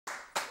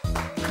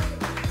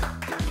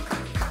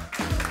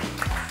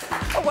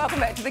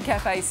Welcome back to the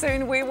cafe.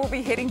 Soon we will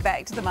be heading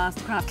back to the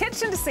Mastercraft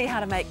kitchen to see how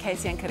to make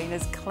Casey and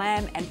Karina's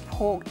clam and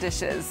pork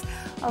dishes.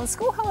 Well, the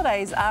school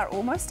holidays are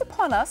almost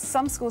upon us.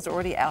 Some schools are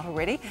already out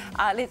already.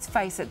 Let's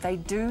face it, they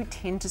do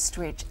tend to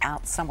stretch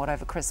out somewhat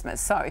over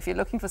Christmas. So if you're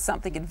looking for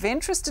something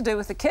adventurous to do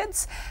with the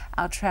kids,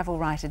 our travel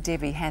writer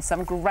Debbie has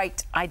some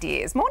great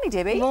ideas. Morning,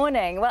 Debbie.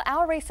 Morning. Well,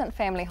 our recent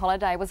family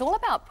holiday was all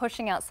about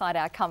pushing outside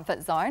our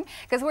comfort zone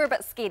because we're a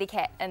bit scaredy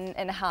cat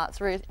in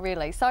hearts,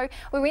 really. So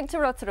we went to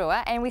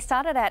Rotorua and we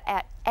started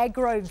at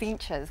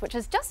Agroventures, which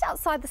is just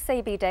outside the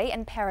CBD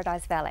in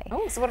Paradise Valley.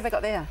 Oh, so what have they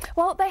got there?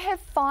 Well, they have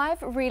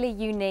 5 really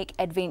unique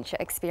adventure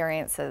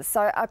experiences.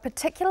 So I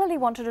particularly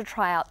wanted to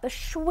try out the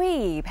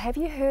Shweeb. Have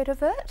you heard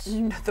of it?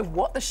 The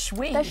what? The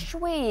Shweeb? The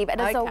Shweeb.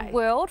 It is a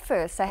world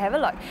first, so have a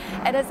look.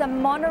 It is a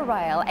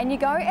monorail and you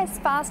go as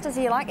fast as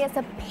you like. It's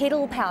a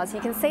pedal power, so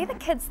you can see the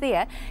kids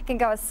there can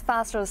go as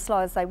fast or as slow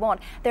as they want.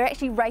 They're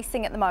actually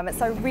racing at the moment,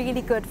 so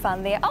really good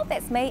fun there. Oh,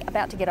 that's me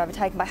about to get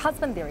overtaken by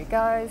husband. There he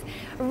goes.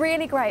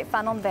 Really great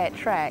fun on that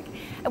track.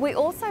 We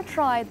also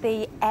tried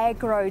the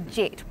Agro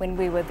Jet when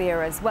we were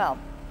there as well.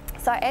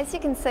 So as you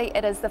can see,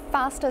 it is the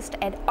fastest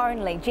and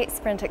only jet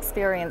sprint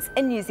experience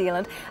in New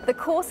Zealand. The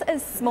course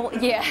is small.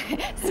 Yeah,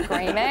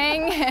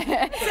 screaming.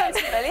 Sounds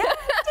familiar.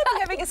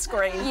 Having a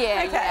scream.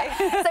 Yeah, okay.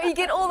 Yeah. So you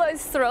get all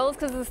those thrills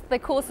because the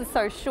course is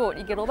so short.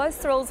 You get all those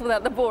thrills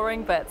without the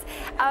boring bits.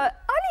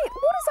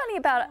 Water's only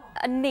about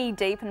a knee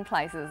deep in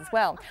places as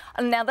well.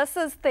 And now this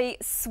is the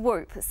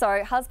swoop.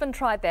 So husband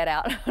tried that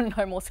out.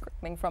 No more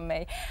screaming from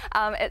me.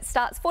 It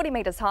starts 40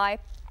 metres high.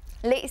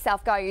 Let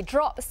yourself go. You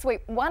drop,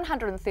 sweep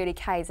 130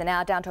 k's an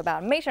hour down to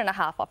about 1.5 metres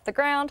off the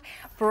ground.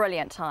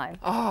 Brilliant time.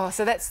 Oh,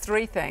 so that's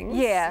 3 things.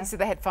 Yeah. So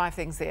they had 5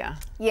 things there.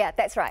 Yeah,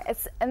 that's right.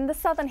 It's in the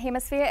Southern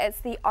Hemisphere.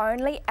 It's the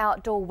only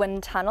outdoor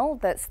wind tunnel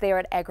that's there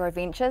at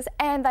Agroventures,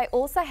 and they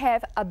also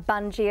have a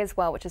bungee as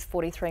well, which is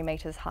 43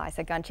 metres high.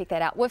 So go and check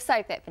that out. We've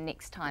saved that for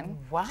next time.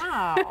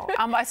 Wow.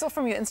 I saw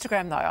from your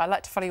Instagram though. I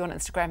like to follow you on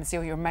Instagram and see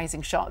all your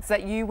amazing shots.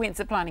 That you went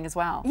ziplining as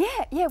well.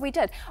 Yeah, we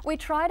did. We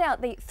tried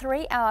out the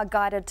 3-hour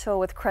guided tour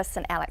with Chris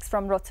and Alex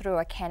from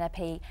Rotorua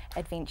Canopy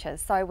Adventures.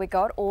 So we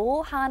got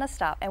all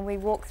harnessed up and we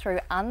walked through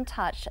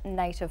untouched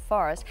native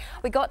forest.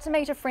 We got to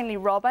meet a friendly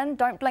robin.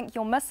 Don't blink,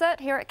 you'll miss it.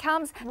 Here it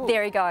comes. Ooh.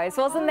 There he goes.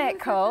 Wasn't that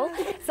cool?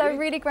 So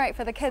really great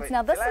for the kids.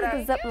 Now this is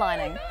the zip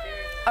lining.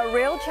 A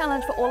real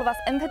challenge for all of us,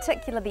 in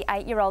particular the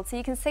 8-year-olds. So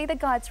you can see the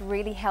guides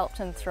really helped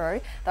him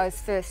through those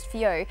first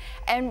few.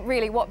 And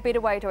really, what better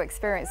way to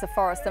experience the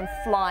forest than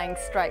flying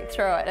straight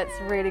through it?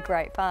 It's really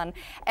great fun.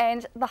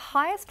 And the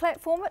highest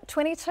platform,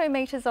 22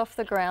 metres off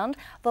the ground.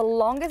 The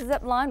longest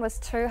zip line was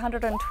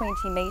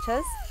 220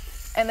 metres.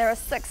 And there are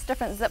 6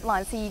 different zip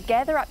lines. So you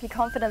gather up your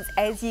confidence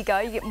as you go.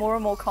 You get more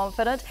and more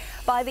confident.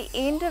 By the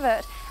end of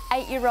it,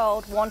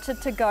 8-year-old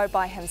wanted to go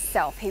by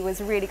himself. He was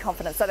really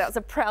confident, so that was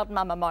a proud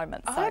mama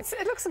moment. So. Oh,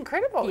 it looks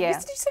incredible. Yeah.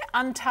 Did you say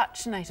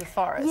untouched native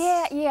forest?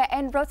 Yeah,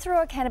 and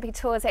Rotorua Canopy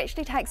Tours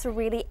actually takes a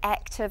really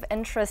active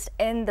interest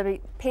in the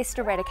pest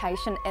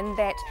eradication in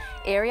that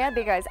area.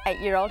 There goes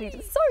 8-year-old, he's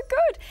so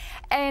good.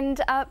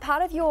 And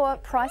part of your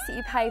price that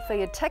you pay for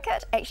your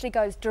ticket actually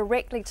goes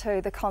directly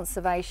to the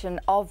conservation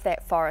of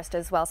that forest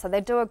as well. So they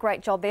do a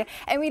great job there.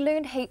 And we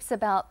learned heaps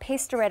about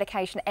pest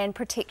eradication and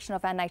protection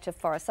of our native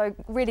forest. So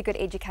really good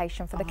education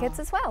for the kids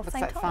as well. Looks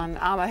like fun.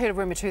 I heard a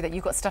rumour too that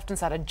you got stuffed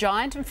inside a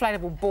giant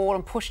inflatable ball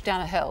and pushed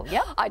down a hill.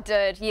 Yeah, I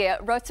did. Yeah,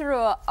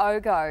 Rotorua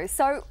Ogo.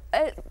 So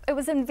it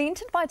was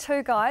invented by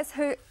 2 guys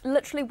who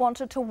literally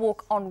wanted to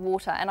walk on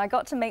water, and I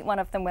got to meet one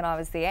of them when I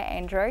was there,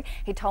 Andrew.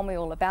 He told me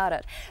all about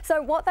it.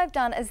 So what they've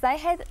done is they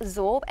had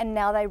Zorb and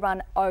now they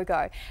run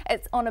Ogo.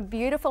 It's on a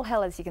beautiful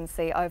hill, as you can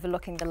see,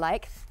 overlooking the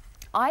lake.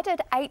 I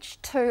did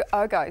H2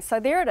 Ogo,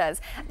 so there it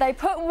is. They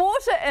put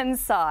water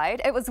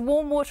inside. It was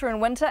warm water in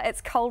winter,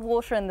 it's cold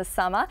water in the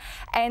summer,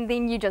 and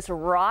then you just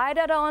ride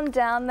it on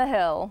down the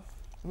hill.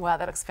 Wow,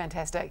 that looks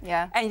fantastic.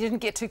 Yeah. And you didn't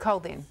get too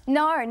cold then?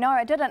 No,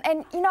 I didn't.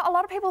 And you know, a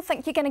lot of people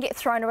think you're going to get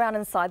thrown around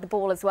inside the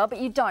ball as well,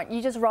 but you don't.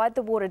 You just ride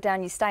the water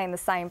down, you stay in the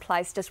same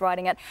place, just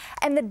riding it.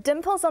 And the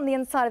dimples on the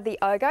inside of the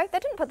Ogo, they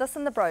didn't put this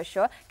in the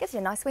brochure, gives you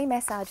a nice wee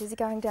massage as you're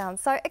going down.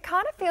 So it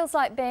kind of feels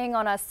like being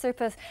on a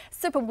super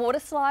water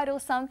slide or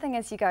something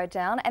as you go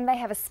down. And they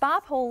have a spa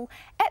pool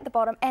at the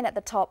bottom and at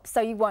the top,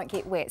 so you won't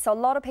get wet. So a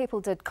lot of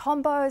people did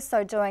combos,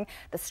 so doing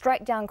the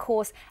straight down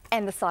course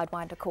and the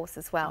sidewinder course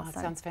as well. Oh,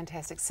 that sounds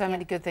fantastic. So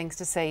many good things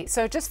to see.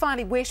 So just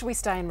finally, where should we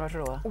stay in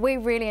Rotorua? We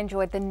really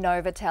enjoyed the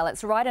Novotel.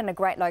 It's right in a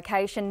great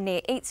location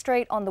near Eat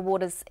Street on the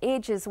water's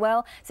edge as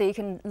well, so you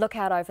can look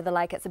out over the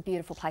lake. It's a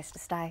beautiful place to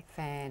stay.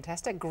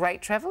 Fantastic.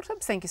 Great travel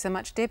tips. Thank you so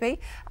much, Debbie.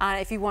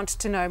 If you want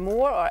to know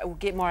more or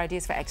get more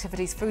ideas for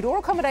activities, food or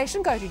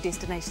accommodation, go to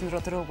Destination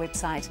Rotorua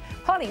website.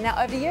 Holly, now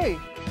over to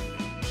you.